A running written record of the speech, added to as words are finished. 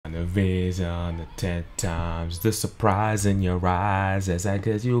revision the 10 times, the surprise in your eyes as I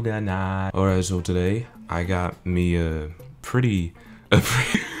guess you got not. Alright, so today I got me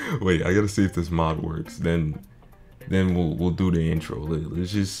wait, I gotta see if this mod works. Then we'll do the intro.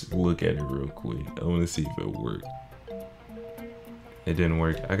 Let's just look at it real quick. I wanna see if it worked. It didn't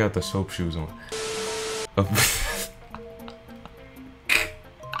work. I got the soap shoes on.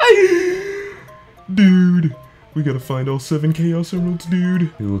 Dude, we gotta find all 7 Chaos Emeralds,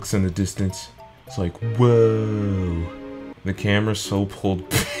 dude. He looks in the distance. It's like, whoa. The camera's so pulled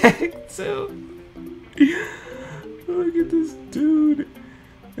back, too. Look at this dude.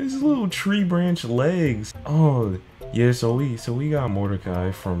 His little tree branch legs. Oh, yeah, so we got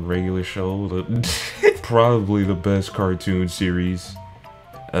Mordecai from Regular Show. Probably the best cartoon series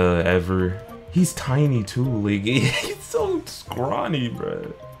ever. He's tiny, too. Like, he's so scrawny,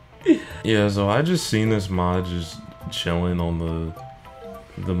 bro. Yeah, so I just seen this mod just chilling on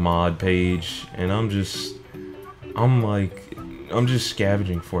the mod page, and I'm just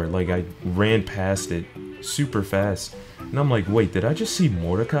scavenging for it. Like, I ran past it super fast, and I'm like, wait, did I just see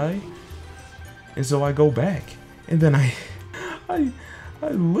Mordecai? And so I go back, and then I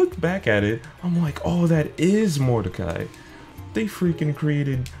look back at it. I'm like, oh, that is Mordecai. They freaking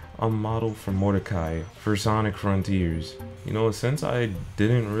created a model for Mordecai for Sonic Frontiers. You know, since I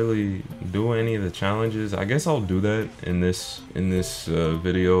didn't really do any of the challenges, I guess I'll do that in this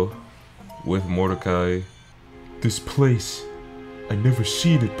video with Mordecai. This place, I never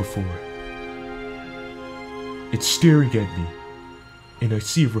seen it before. It's staring at me, and I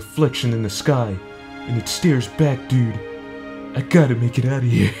see a reflection in the sky, and it stares back, dude. I gotta make it out of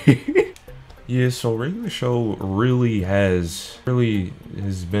here. Yeah, so Regular Show really has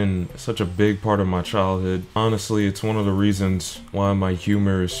been such a big part of my childhood. Honestly, it's one of the reasons why my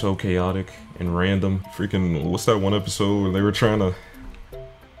humor is so chaotic and random. Freaking, what's that one episode where they were trying to...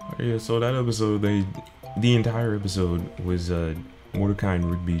 Yeah, so that episode, the entire episode was Mordecai and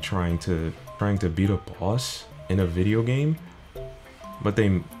Rigby trying to beat a boss in a video game, but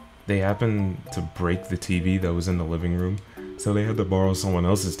they happened to break the TV that was in the living room. So they had to borrow someone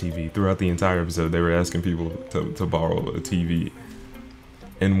else's TV. Throughout the entire episode, they were asking people to borrow a TV.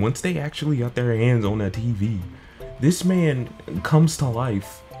 And once they actually got their hands on that TV, this man comes to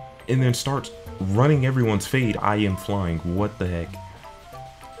life and then starts running everyone's fade. I am flying. What the heck?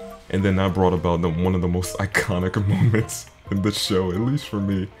 And then that brought about one of the most iconic moments in the show, at least for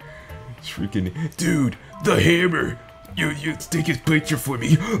me. It's freaking, dude, the hammer. You take his picture for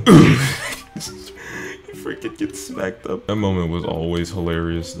me. Freaking get smacked up. That moment was always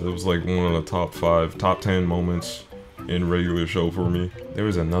hilarious. It was like one of the top 10 moments in Regular Show for me. There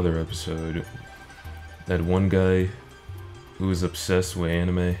was another episode. That one guy who was obsessed with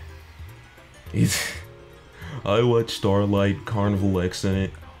anime. I watch Starlight Carnival X in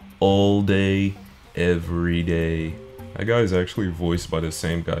it all day, every day. That guy is actually voiced by the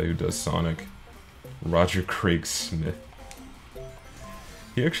same guy who does Sonic, Roger Craig Smith.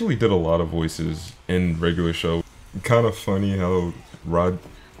 He actually did a lot of voices in Regular Show. Kind of funny how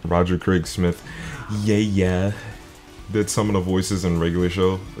Roger Craig Smith, yeah, did some of the voices in Regular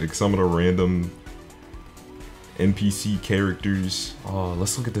Show. Like some of the random NPC characters. Oh,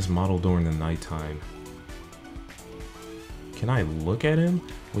 let's look at this model during the nighttime. Can I look at him?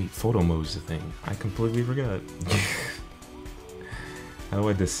 Wait, photo mode's the thing. I completely forgot. How do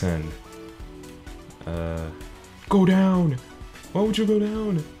I descend? Go down! Why would you go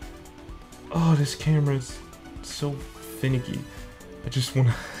down? Oh, this camera's so finicky. I just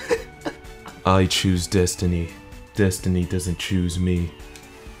wanna... I choose destiny. Destiny doesn't choose me.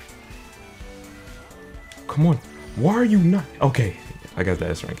 Come on. Why are you not... Okay, I got the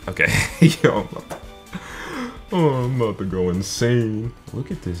S rank. Okay. Yo, I'm about to go insane.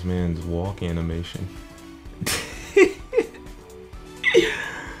 Look at this man's walk animation. Yeah.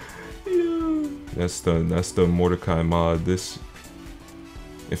 That's the Mordecai mod.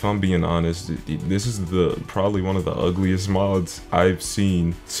 If I'm being honest, this is probably one of the ugliest mods I've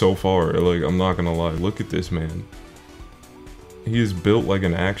seen so far. Like, I'm not gonna lie. Look at this man. He is built like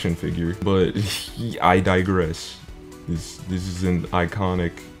an action figure, but I digress. This is an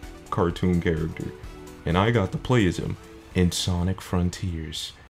iconic cartoon character, and I got to play as him in Sonic Frontiers.